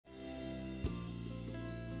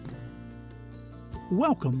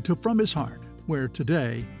Welcome to From His Heart, where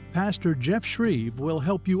today, Pastor Jeff Schreve will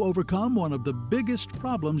help you overcome one of the biggest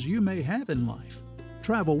problems you may have in life.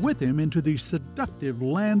 Travel with him into the seductive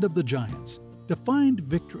land of the giants to find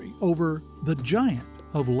victory over the giant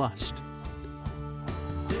of lust.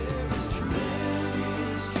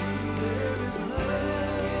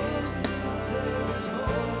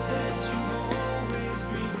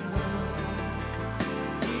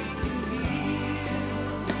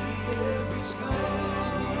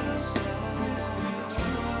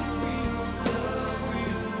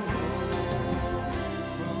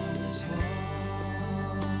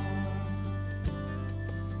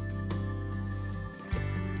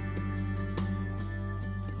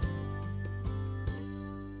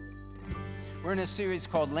 We're in a series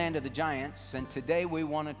called Land of the Giants, and today we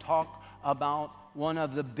want to talk about one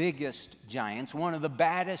of the biggest giants, one of the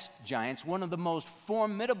baddest giants, one of the most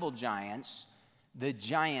formidable giants, the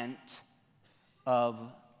giant of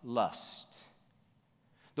lust.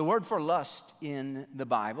 The word for lust in the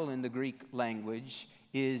Bible, in the Greek language,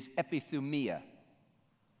 is epithumia.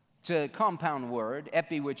 It's a compound word,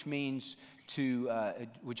 epi, which means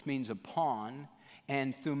upon,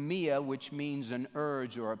 and thumia, which means an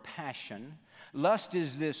urge or a passion. Lust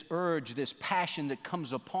is this urge, this passion that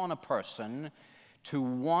comes upon a person to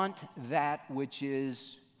want that which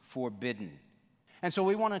is forbidden. And so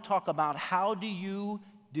we want to talk about how do you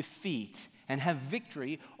defeat and have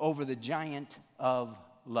victory over the giant of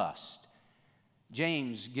lust.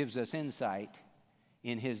 James gives us insight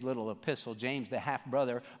in his little epistle. James, the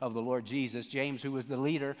half-brother of the Lord Jesus, James, who was the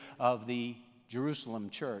leader of the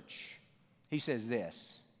Jerusalem church. He says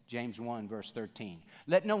this, James 1, verse 13.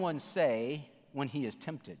 Let no one say when he is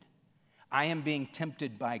tempted, I am being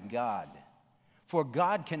tempted by God. For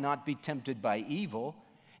God cannot be tempted by evil,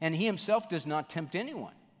 and he himself does not tempt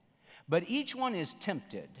anyone. But each one is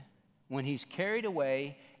tempted when he's carried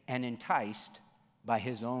away and enticed by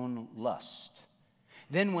his own lust.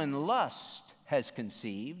 Then when lust has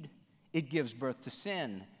conceived, it gives birth to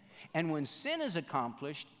sin. And when sin is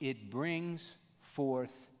accomplished, it brings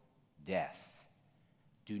forth death.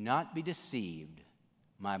 Do not be deceived,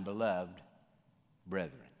 my beloved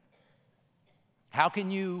brethren. How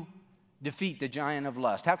can you defeat the giant of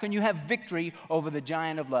lust? How can you have victory over the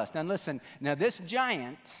giant of lust? Now listen, this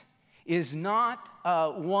giant is not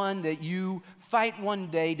one that you fight one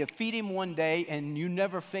day, defeat him one day, and you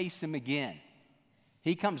never face him again.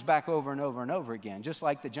 He comes back over and over and over again, just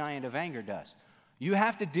like the giant of anger does. You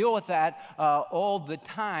have to deal with that all the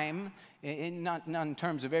time, not in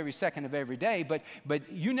terms of every second of every day,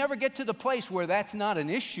 but you never get to the place where that's not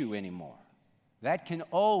an issue anymore. That can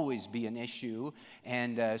always be an issue,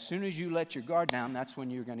 and as soon as you let your guard down, that's when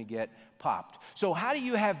you're going to get popped. So how do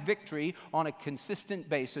you have victory on a consistent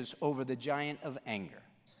basis over the giant of anger?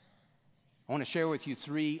 I want to share with you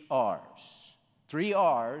 3 R's. 3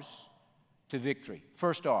 R's to victory.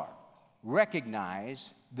 First R, recognize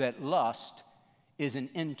that lust is an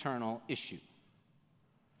internal issue.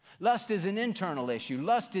 Lust is an internal issue.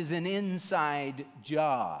 Lust is an inside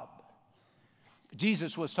job.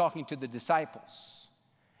 Jesus was talking to the disciples,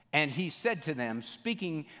 and he said to them,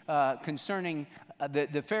 speaking concerning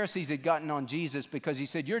the Pharisees had gotten on Jesus because he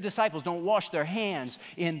said, your disciples don't wash their hands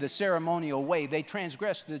in the ceremonial way. They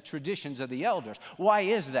transgress the traditions of the elders. Why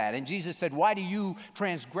is that? And Jesus said, why do you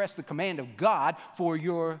transgress the command of God for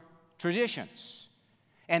your traditions?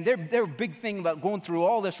 And their big thing about going through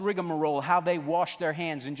all this rigmarole, how they wash their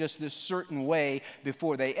hands in just this certain way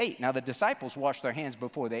before they ate. Now, the disciples washed their hands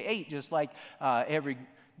before they ate, just like every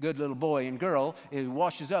good little boy and girl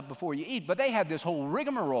washes up before you eat. But they had this whole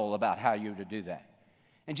rigmarole about how you're to do that.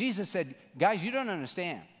 And Jesus said, guys, you don't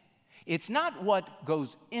understand. It's not what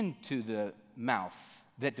goes into the mouth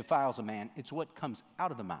that defiles a man. It's what comes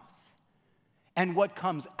out of the mouth. And what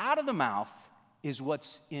comes out of the mouth is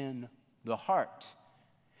what's in the heart.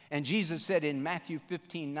 And Jesus said in Matthew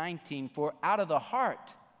 15:19, for out of the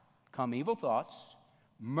heart come evil thoughts,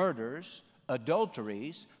 murders,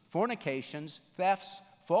 adulteries, fornications, thefts,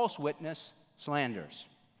 false witness, slanders.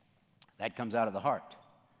 That comes out of the heart.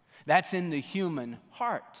 That's in the human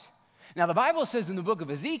heart. Now, the Bible says in the book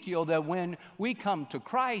of Ezekiel that when we come to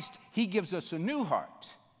Christ, he gives us a new heart.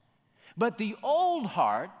 But the old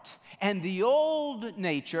heart and the old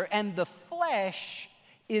nature and the flesh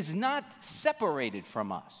is not separated from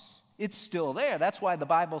us. It's still there. That's why the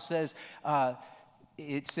Bible says,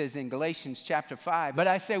 it says in Galatians chapter 5, but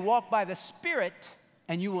I say walk by the Spirit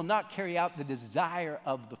and you will not carry out the desire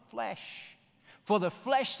of the flesh. For the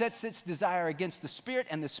flesh sets its desire against the Spirit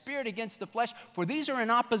and the Spirit against the flesh. For these are in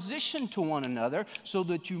opposition to one another so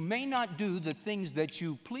that you may not do the things that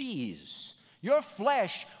you please. Your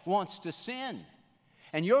flesh wants to sin.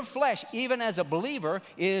 And your flesh, even as a believer,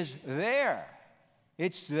 is there.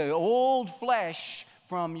 It's the old flesh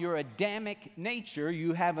from your Adamic nature.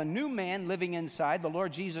 You have a new man living inside, the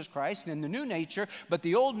Lord Jesus Christ, in the new nature, but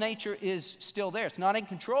the old nature is still there. It's not in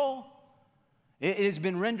control. It has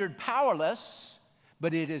been rendered powerless,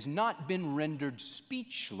 but it has not been rendered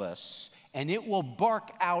speechless, and it will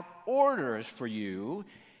bark out orders for you,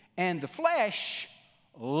 and the flesh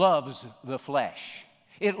loves the flesh.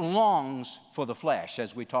 It longs for the flesh,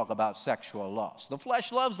 as we talk about sexual lust. The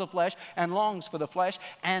flesh loves the flesh and longs for the flesh,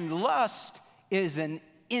 and lust is an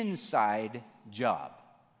inside job.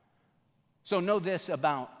 So know this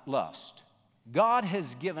about lust. God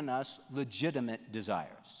has given us legitimate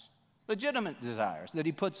desires that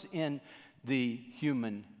He puts in the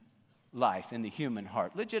human life, in the human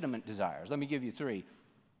heart. Legitimate desires. Let me give you three.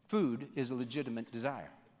 Food is a legitimate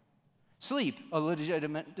desire. Sleep, a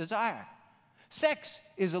legitimate desire. Sex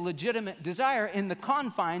is a legitimate desire in the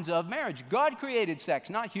confines of marriage. God created sex,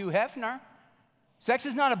 not Hugh Hefner. Sex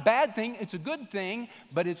is not a bad thing, it's a good thing,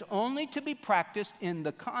 but it's only to be practiced in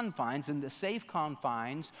the confines, in the safe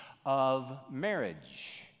confines of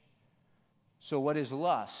marriage. So what is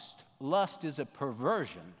lust? Lust is a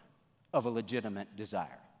perversion of a legitimate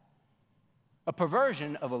desire. A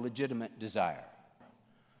perversion of a legitimate desire.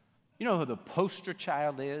 You know who the poster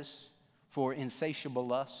child is for insatiable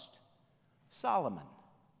lust? Solomon.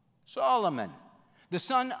 Solomon, the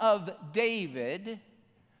son of David,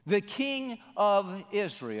 the king of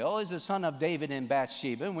Israel, is the son of David and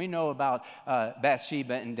Bathsheba. And we know about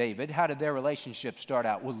Bathsheba and David. How did their relationship start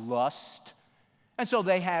out? With lust. And so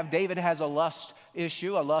David has a lust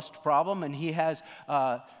issue, a lust problem, and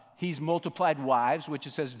he's multiplied wives, which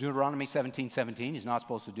it says Deuteronomy 17:17. He's not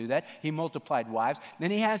supposed to do that. He multiplied wives.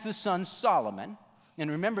 Then he has the son Solomon. And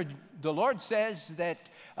remember, the Lord says that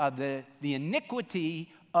the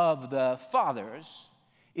iniquity of the fathers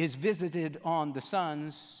is visited on the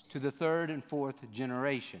sons to the third and fourth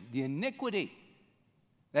generation. The iniquity.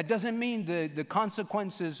 That doesn't mean the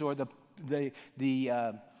consequences or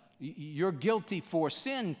you're guilty for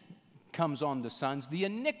sin comes on the sons. The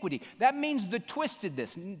iniquity. That means the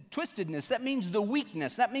twistedness. That means the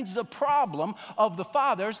weakness. That means the problem of the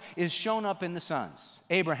fathers is shown up in the sons.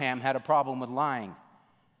 Abraham had a problem with lying.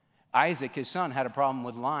 Isaac, his son, had a problem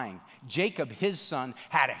with lying. Jacob, his son,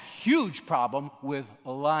 had a huge problem with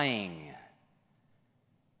lying.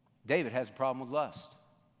 David has a problem with lust.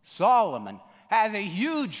 Solomon has a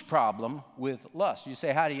huge problem with lust. You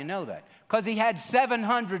say, how do you know that? Because he had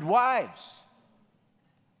 700 wives.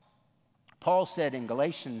 Paul said in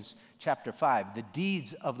Galatians chapter 5, the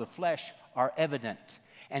deeds of the flesh are evident.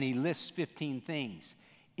 And he lists 15 things.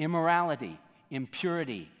 Immorality,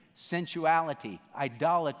 impurity, sensuality,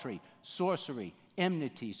 idolatry, sorcery,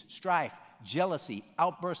 enmities, strife, jealousy,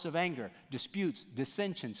 outbursts of anger, disputes,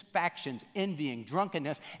 dissensions, factions, envying,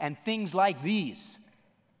 drunkenness, and things like these,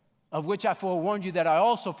 of which I forewarned you that I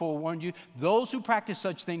also forewarned you, those who practice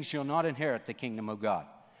such things shall not inherit the kingdom of God.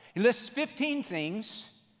 He lists 15 things.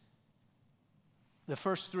 The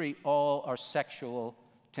first three all are sexual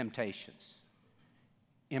temptations.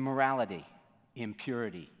 Immorality,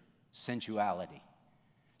 impurity, sensuality.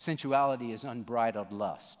 Sensuality is unbridled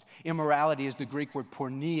lust. Immorality is the Greek word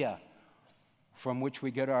porneia, from which we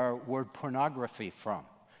get our word pornography from.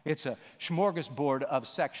 It's a smorgasbord of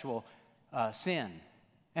sexual sin.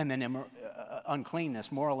 And then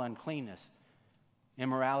uncleanness, moral uncleanness.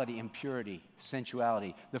 Immorality, impurity,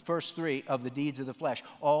 sensuality. The first three of the deeds of the flesh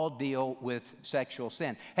all deal with sexual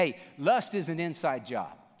sin. Hey, lust is an inside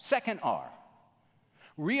job. Second R,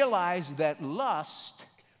 realize that lust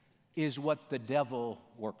is what the devil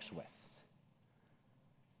works with.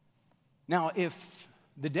 Now, if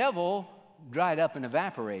the devil dried up and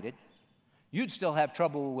evaporated, you'd still have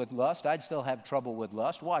trouble with lust. I'd still have trouble with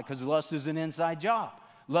lust. Why? Because lust is an inside job.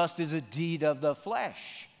 Lust is a deed of the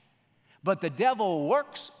flesh. But the devil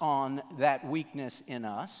works on that weakness in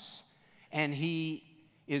us, and he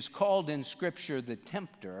is called in Scripture the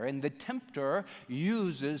tempter, and the tempter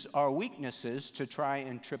uses our weaknesses to try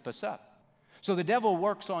and trip us up. So the devil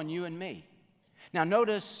works on you and me. Now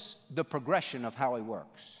notice the progression of how he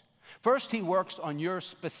works. First, he works on your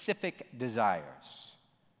specific desires.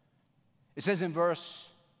 It says in verse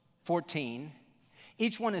 14,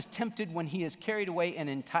 each one is tempted when he is carried away and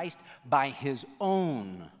enticed by his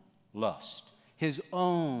own lust. His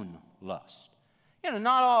own lust. You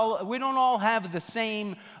know, we don't all have the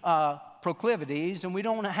same proclivities, and we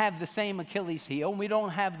don't have the same Achilles heel, and we don't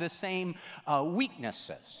have the same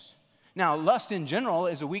weaknesses. Now, lust in general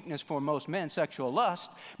is a weakness for most men, sexual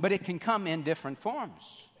lust, but it can come in different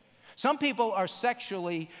forms. Some people are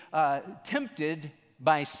sexually tempted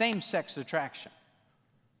by same-sex attraction.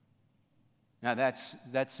 Now,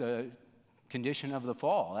 that's a condition of the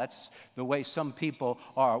fall. That's the way some people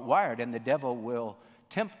are wired, and the devil will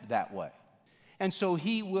tempt that way. And so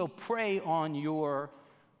he will prey on your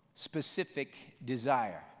specific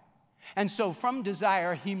desire. And so from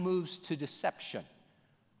desire, he moves to deception.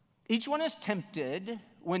 Each one is tempted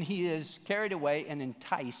when he is carried away and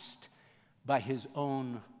enticed by his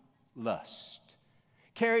own lust.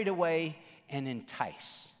 Carried away and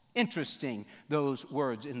enticed. Interesting, those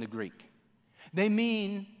words in the Greek. They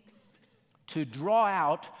mean to draw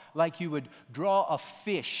out like you would draw a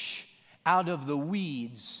fish out of the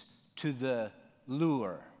weeds to the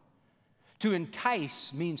lure. To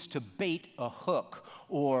entice means to bait a hook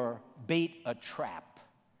or bait a trap.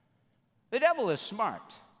 The devil is smart.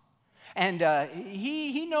 And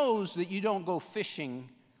he knows that you don't go fishing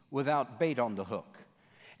without bait on the hook.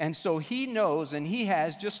 And so he knows, and he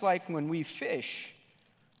has, just like when we fish,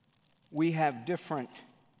 we have different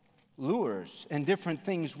lures and different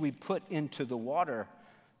things we put into the water.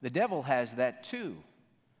 The devil has that too.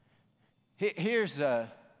 Here's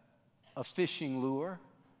a fishing lure.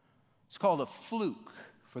 It's called a fluke,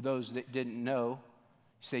 for those that didn't know.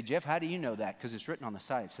 You say, Jeff, how do you know that? Because it's written on the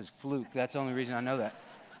side. It says fluke. That's the only reason I know that.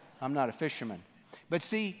 I'm not a fisherman. But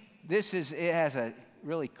see, it has a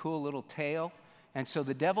really cool little tail. And so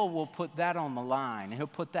the devil will put that on the line, and he'll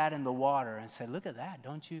put that in the water and say, look at that,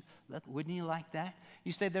 don't you? Wouldn't you like that?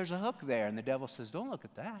 You say, there's a hook there. And the devil says, don't look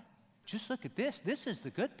at that. Just look at this. This is the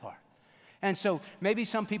good part. And so maybe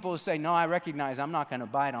some people will say, no, I recognize I'm not going to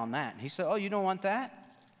bite on that. And he said, oh, you don't want that?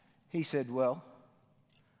 He said, well,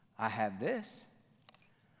 I have this.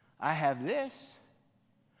 I have this.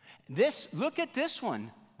 Look at this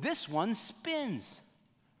one. This one spins.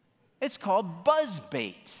 It's called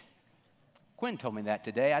buzzbait. Quinn told me that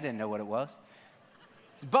today. I didn't know what it was.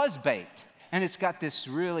 It's buzzbait. And it's got this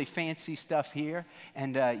really fancy stuff here.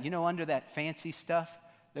 And, under that fancy stuff,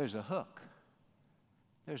 there's a hook.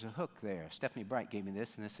 There's a hook there. Stephanie Bright gave me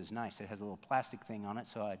this, and this is nice. It has a little plastic thing on it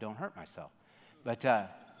so I don't hurt myself. But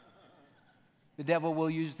the devil will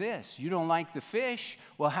use this. You don't like the fish?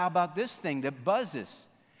 Well, how about this thing that buzzes?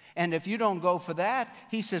 And if you don't go for that,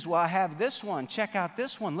 he says, well, I have this one. Check out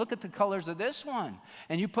this one. Look at the colors of this one.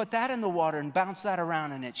 And you put that in the water and bounce that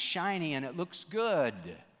around, and it's shiny and it looks good.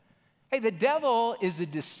 Hey, the devil is a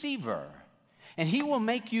deceiver. And he will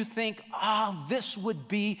make you think, this would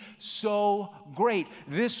be so great.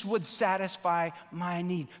 This would satisfy my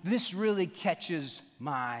need. This really catches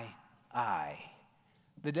my eye.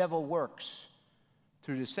 The devil works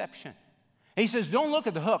through deception. He says, don't look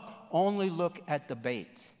at the hook, only look at the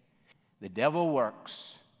bait. The devil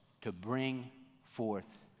works to bring forth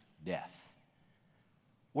death.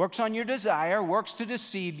 Works on your desire, works to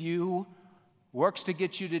deceive you, works to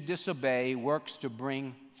get you to disobey, works to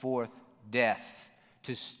bring forth death,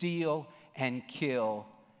 to steal and kill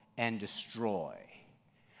and destroy.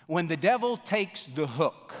 When the devil takes the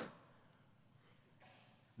hook,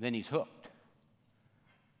 then he's hooked.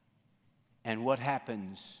 And what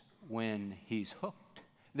happens when he's hooked?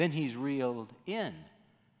 Then he's reeled in.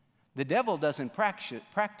 The devil doesn't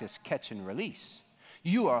practice catch and release.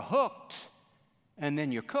 You are hooked, and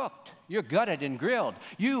then you're cooked. You're gutted and grilled.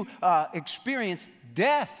 You experience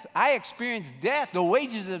death. I experienced death. The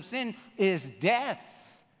wages of sin is death.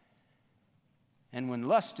 And when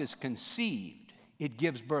lust is conceived, it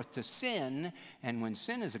gives birth to sin. And when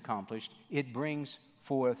sin is accomplished, it brings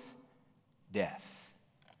forth death.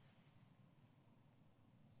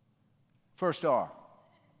 First R,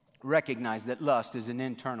 recognize that lust is an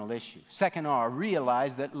internal issue. Second R,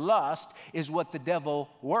 realize that lust is what the devil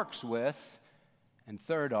works with. And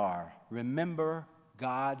third R, remember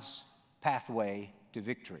God's pathway to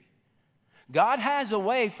victory. God has a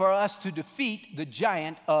way for us to defeat the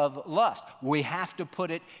giant of lust. We have to put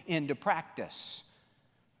it into practice.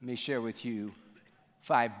 Let me share with you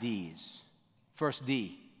 5 D's. First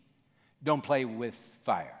D, don't play with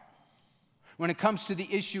fire. When it comes to the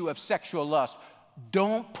issue of sexual lust,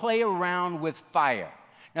 don't play around with fire.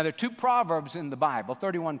 Now, there are 2 proverbs in the Bible,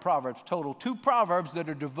 31 proverbs total, 2 proverbs that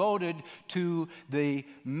are devoted to the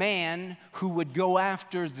man who would go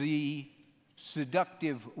after the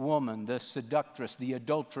seductive woman, the seductress, the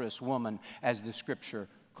adulterous woman, as the scripture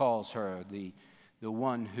calls her, the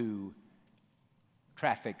one who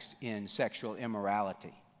traffics in sexual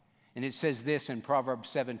immorality. And it says this in Proverbs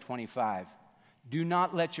 7:25. Do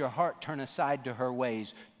not let your heart turn aside to her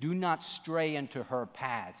ways. Do not stray into her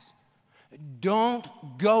paths. Don't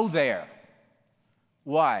go there.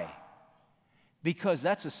 Why? Because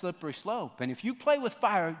that's a slippery slope. And if you play with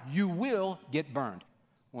fire, you will get burned.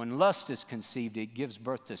 When lust is conceived, it gives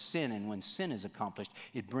birth to sin, and when sin is accomplished,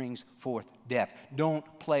 it brings forth death. Don't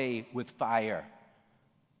play with fire.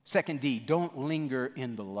 Second D, don't linger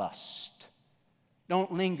in the lust.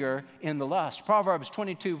 Don't linger in the lust. Proverbs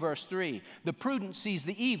 22, verse 3, the prudent sees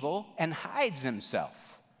the evil and hides himself,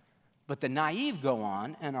 but the naive go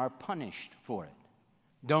on and are punished for it.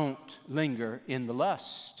 Don't linger in the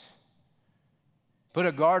lust. Put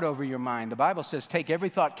a guard over your mind. The Bible says, take every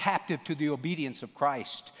thought captive to the obedience of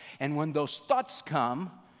Christ. And when those thoughts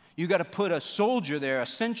come, you got to put a soldier there, a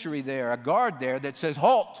sentry there, a guard there that says,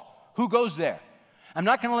 halt, who goes there? I'm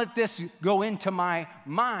not going to let this go into my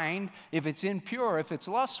mind if it's impure, if it's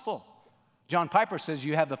lustful. John Piper says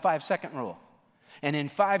you have the 5-second rule. And in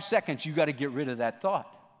 5 seconds, you got to get rid of that thought.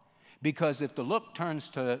 Because if the look turns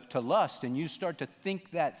to lust and you start to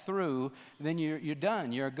think that through, then you're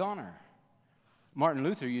done. You're a goner. Martin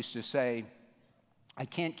Luther used to say, I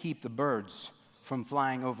can't keep the birds from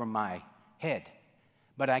flying over my head,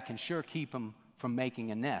 but I can sure keep them from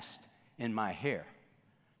making a nest in my hair.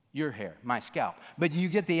 Your hair, my scalp. But you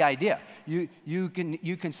get the idea. You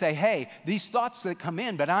can say, hey, these thoughts that come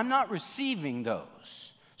in, but I'm not receiving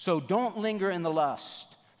those. So don't linger in the lust.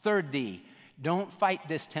 Third D, don't fight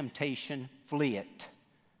this temptation, flee it.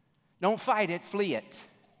 Don't fight it, flee it.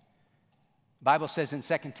 The Bible says in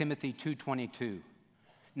 2 Timothy 2:22,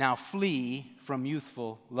 now flee from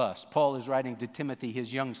youthful lust. Paul is writing to Timothy,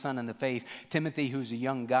 his young son in the faith. Timothy, who's a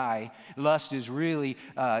young guy. Lust is really,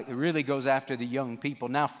 it really goes after the young people.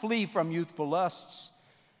 Now flee from youthful lusts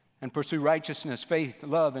and pursue righteousness, faith,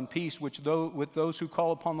 love, and peace with those who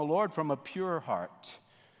call upon the Lord from a pure heart.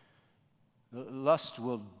 Lust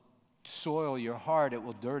will soil your heart. It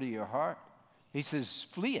will dirty your heart. He says,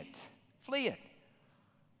 flee it. Flee it.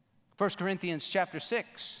 1 Corinthians chapter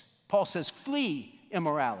 6, Paul says, flee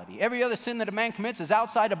immorality. Every other sin that a man commits is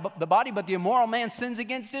outside of the body, but the immoral man sins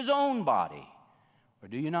against his own body. Or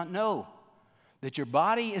do you not know that your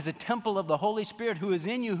body is a temple of the Holy Spirit who is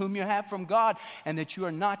in you, whom you have from God, and that you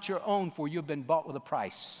are not your own, for you have been bought with a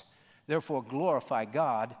price. Therefore, glorify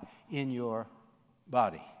God in your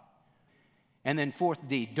body. And then fourth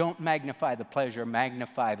D, don't magnify the pleasure,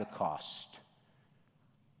 magnify the cost.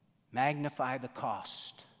 Magnify the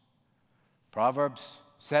cost. Proverbs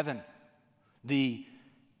 7, the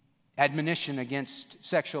admonition against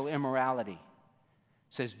sexual immorality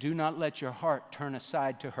says, do not let your heart turn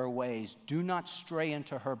aside to her ways. Do not stray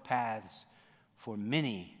into her paths, for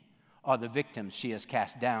many are the victims she has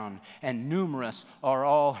cast down, and numerous are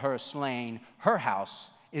all her slain. Her house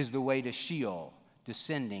is the way to Sheol,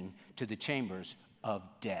 descending to the chambers of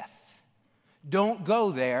death. Don't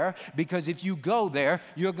go there, because if you go there,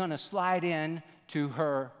 you're going to slide in to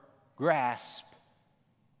her grasp,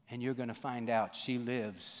 and you're going to find out she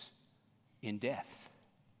lives in death.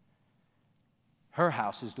 Her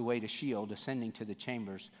house is the way to Sheol, descending to the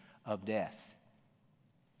chambers of death.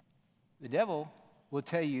 The devil will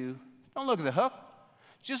tell you, don't look at the hook,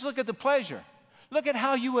 just look at the pleasure. Look at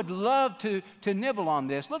how you would love to nibble on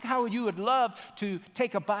this. Look how you would love to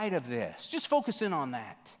take a bite of this. Just focus in on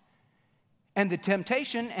that. And the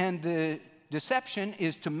temptation and the deception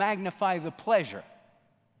is to magnify the pleasure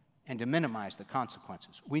and to minimize the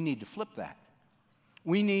consequences. We need to flip that.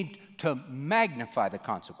 We need to magnify the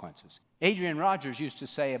consequences. Adrian Rogers used to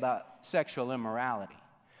say about sexual immorality.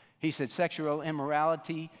 He said sexual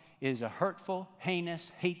immorality is a hurtful,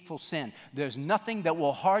 heinous, hateful sin. There's nothing that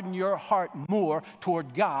will harden your heart more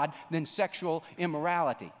toward God than sexual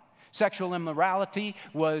immorality. Sexual immorality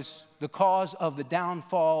was the cause of the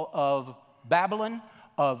downfall of Babylon,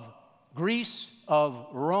 of Greece, of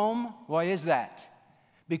Rome. Why is that?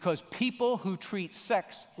 Because people who treat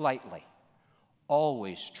sex lightly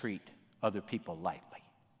always treat other people lightly.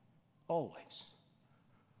 Always.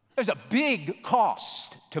 There's a big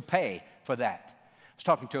cost to pay for that. I was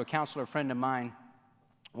talking to a counselor friend of mine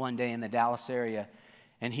one day in the Dallas area,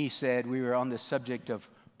 and he said, we were on the subject of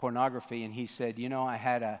pornography, and he said, you know, I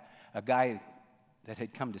had a guy that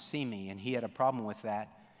had come to see me, and he had a problem with that.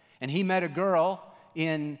 And he met a girl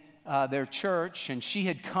in their church, and she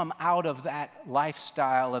had come out of that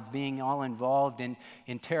lifestyle of being all involved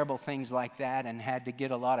in terrible things like that and had to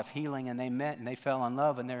get a lot of healing, and they met and they fell in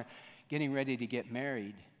love, and they're getting ready to get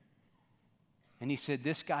married. And he said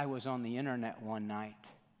this guy was on the internet one night,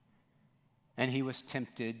 and he was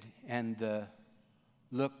tempted, and the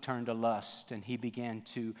look turned to lust, and he began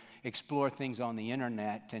to explore things on the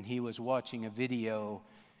internet, and he was watching a video,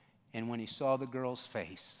 and when he saw the girl's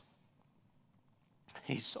face,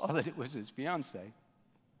 he saw that it was his fiancée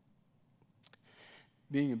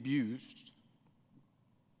being abused.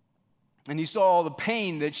 And he saw all the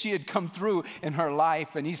pain that she had come through in her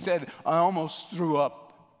life, and he said, I almost threw up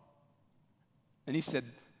And he said,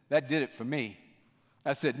 that did it for me.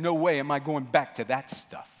 I said, no way am I going back to that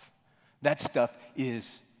stuff. That stuff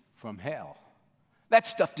is from hell. That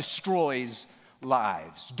stuff destroys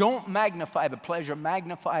lives. Don't magnify the pleasure,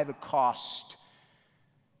 magnify the cost.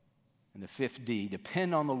 And the fifth D,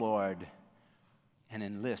 depend on the Lord and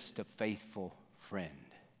enlist a faithful friend.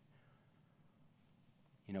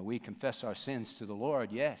 You know, we confess our sins to the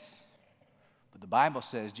Lord, yes. But the Bible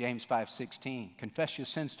says, James 5:16, confess your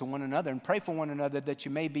sins to one another and pray for one another that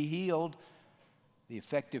you may be healed. The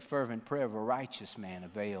effective, fervent prayer of a righteous man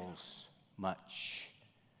avails much.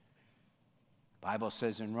 The Bible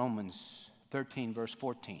says in Romans 13, verse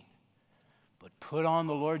 14, but put on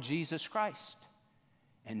the Lord Jesus Christ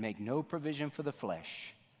and make no provision for the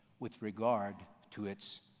flesh with regard to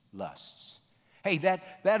its lusts. Hey,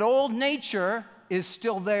 that old nature is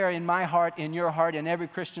still there in my heart, in your heart, in every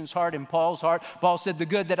Christian's heart, in Paul's heart. Paul said, the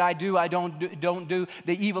good that I do, I don't do.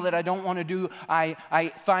 The evil that I don't want to do,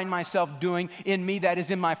 I find myself doing. In me, that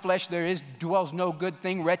is in my flesh, dwells no good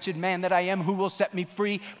thing. Wretched man that I am, who will set me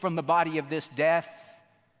free from the body of this death?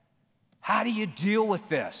 How do you deal with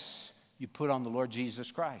this? You put on the Lord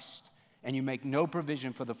Jesus Christ, and you make no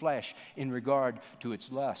provision for the flesh in regard to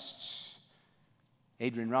its lusts.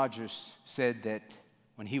 Adrian Rogers said that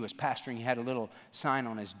when he was pastoring, he had a little sign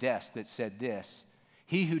on his desk that said this: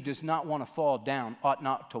 he who does not want to fall down ought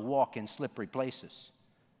not to walk in slippery places.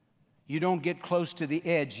 You don't get close to the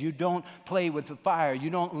edge. You don't play with the fire. You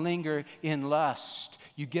don't linger in lust.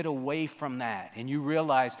 You get away from that, and you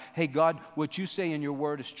realize, hey, God, what you say in your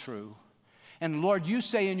word is true. And Lord, you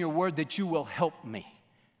say in your word that you will help me.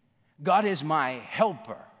 God is my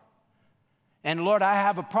helper. And Lord, I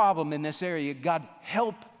have a problem in this area. God,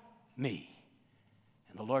 help me.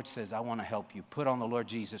 And the Lord says, I want to help you. Put on the Lord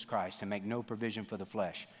Jesus Christ and make no provision for the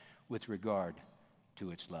flesh with regard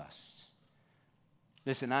to its lusts.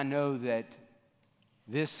 Listen, I know that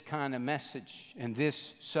this kind of message and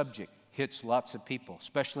this subject hits lots of people,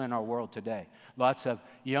 especially in our world today. Lots of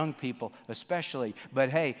young people especially. But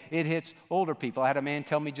hey, it hits older people. I had a man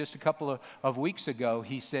tell me just a couple of weeks ago,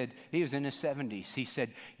 he said, he was in his 70s. He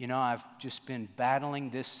said, you know, I've just been battling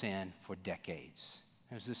this sin for decades.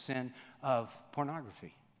 It was the sin of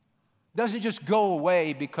pornography. It doesn't just go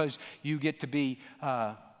away because you get to be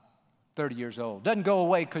 30 years old. Doesn't go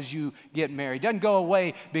away because you get married. Doesn't go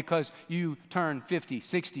away because you turn 50,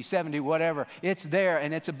 60, 70, whatever. It's there,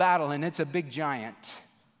 and it's a battle, and it's a big giant.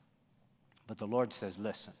 But the Lord says,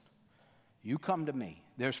 listen, you come to me.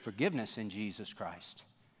 There's forgiveness in Jesus Christ,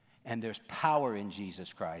 and there's power in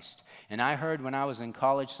Jesus Christ. And I heard when I was in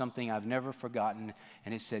college something I've never forgotten,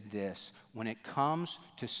 and it said this: when it comes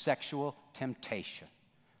to sexual temptation,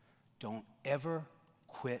 don't ever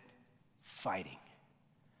quit fighting.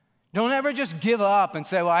 Don't ever just give up and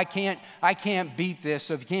say, well, I can't beat this.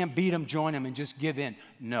 So if you can't beat them, join them and just give in.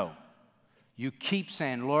 No. You keep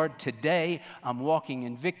saying, Lord, today I'm walking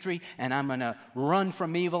in victory, and I'm going to run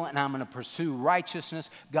from evil, and I'm going to pursue righteousness,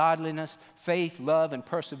 godliness, faith, love, and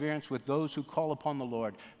perseverance with those who call upon the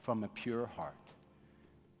Lord from a pure heart.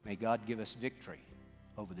 May God give us victory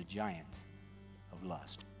over the giant of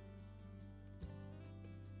lust.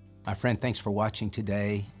 My friend, thanks for watching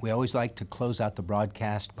today. We always like to close out the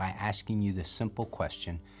broadcast by asking you the simple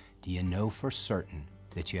question: do you know for certain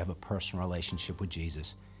that you have a personal relationship with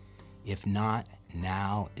Jesus? If not,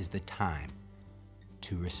 now is the time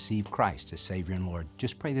to receive Christ as Savior and Lord.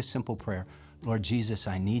 Just pray this simple prayer: Lord Jesus,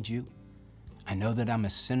 I need you. I know that I'm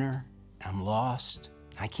a sinner, I'm lost,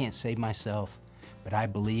 I can't save myself, but I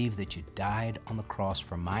believe that you died on the cross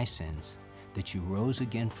for my sins, that you rose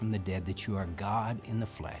again from the dead, that you are God in the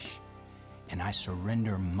flesh, and I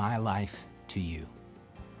surrender my life to you.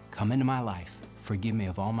 Come into my life, forgive me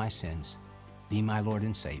of all my sins, be my Lord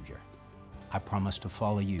and Savior. I promise to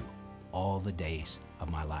follow you all the days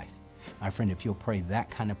of my life. My friend, if you'll pray that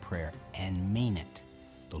kind of prayer and mean it,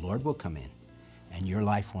 the Lord will come in and your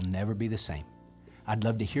life will never be the same. I'd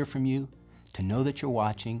love to hear from you, to know that you're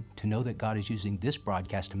watching, to know that God is using this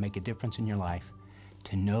broadcast to make a difference in your life,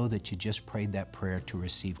 to know that you just prayed that prayer to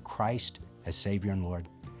receive Christ as Savior and Lord.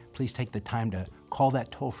 Please take the time to call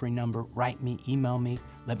that toll-free number, write me, email me,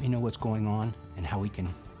 let me know what's going on and how we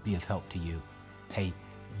can be of help to you. Hey,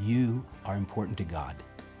 you are important to God,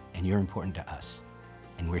 and you're important to us,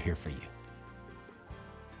 and we're here for you.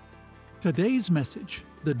 Today's message,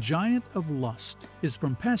 The Giant of Lust, is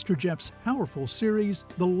from Pastor Jeff's powerful series,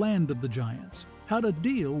 The Land of the Giants, How to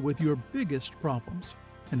Deal with Your Biggest Problems.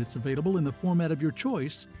 And it's available in the format of your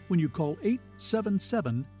choice when you call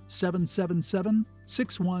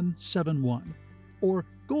 877-777-6171 or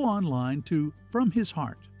go online to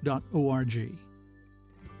fromhisheart.org.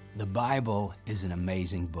 The Bible is an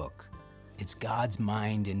amazing book. It's God's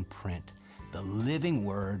mind in print, the living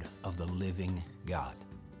word of the living God.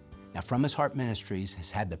 Now, From His Heart Ministries has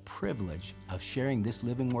had the privilege of sharing this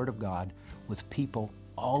living word of God with people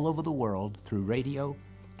all over the world through radio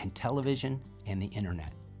and television and the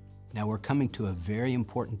internet. Now, we're coming to a very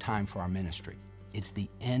important time for our ministry. It's the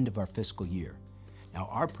end of our fiscal year. Now,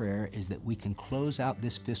 our prayer is that we can close out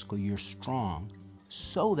this fiscal year strong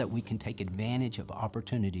so that we can take advantage of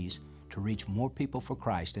opportunities to reach more people for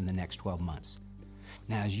Christ in the next 12 months.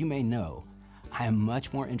 Now, as you may know, I am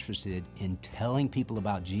much more interested in telling people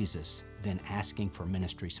about Jesus than asking for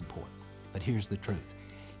ministry support. But here's the truth.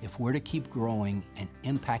 If we're to keep growing and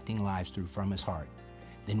impacting lives through From His Heart,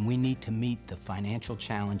 then we need to meet the financial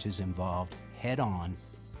challenges involved head on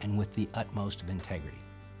and with the utmost of integrity.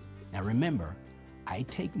 Now remember, I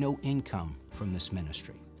take no income from this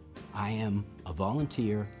ministry. I am a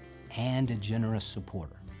volunteer and a generous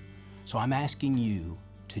supporter. So I'm asking you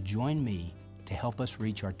to join me to help us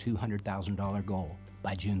reach our $200,000 goal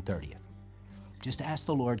by June 30th. Just ask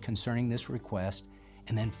the Lord concerning this request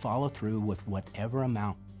and then follow through with whatever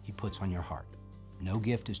amount He puts on your heart. No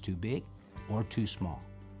gift is too big or too small.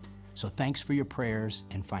 So thanks for your prayers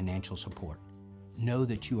and financial support. Know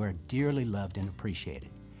that you are dearly loved and appreciated.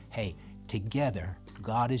 Hey, together,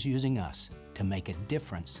 God is using us to make a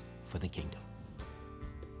difference for the kingdom.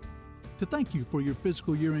 To thank you for your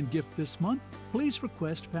fiscal year-end gift this month, please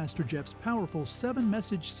request Pastor Jeff's powerful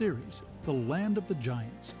 7-message series, The Land of the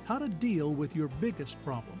Giants, How to Deal with Your Biggest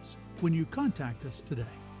Problems, when you contact us today.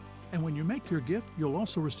 And when you make your gift, you'll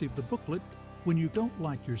also receive the booklet, When You Don't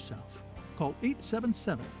Like Yourself. Call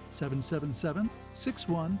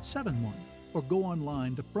 877-777-6171 or go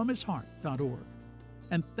online to fromhisheart.org.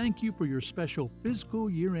 And thank you for your special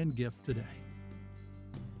fiscal year-end gift today.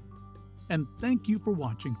 And thank you for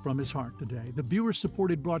watching From His Heart today, the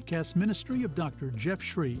viewer-supported broadcast ministry of Dr. Jeff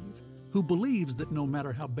Schreve, who believes that no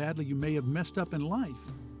matter how badly you may have messed up in life,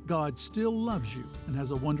 God still loves you and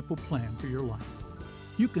has a wonderful plan for your life.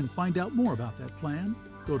 You can find out more about that plan.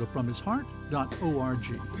 Go to fromhisheart.org.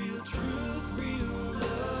 Real truth, real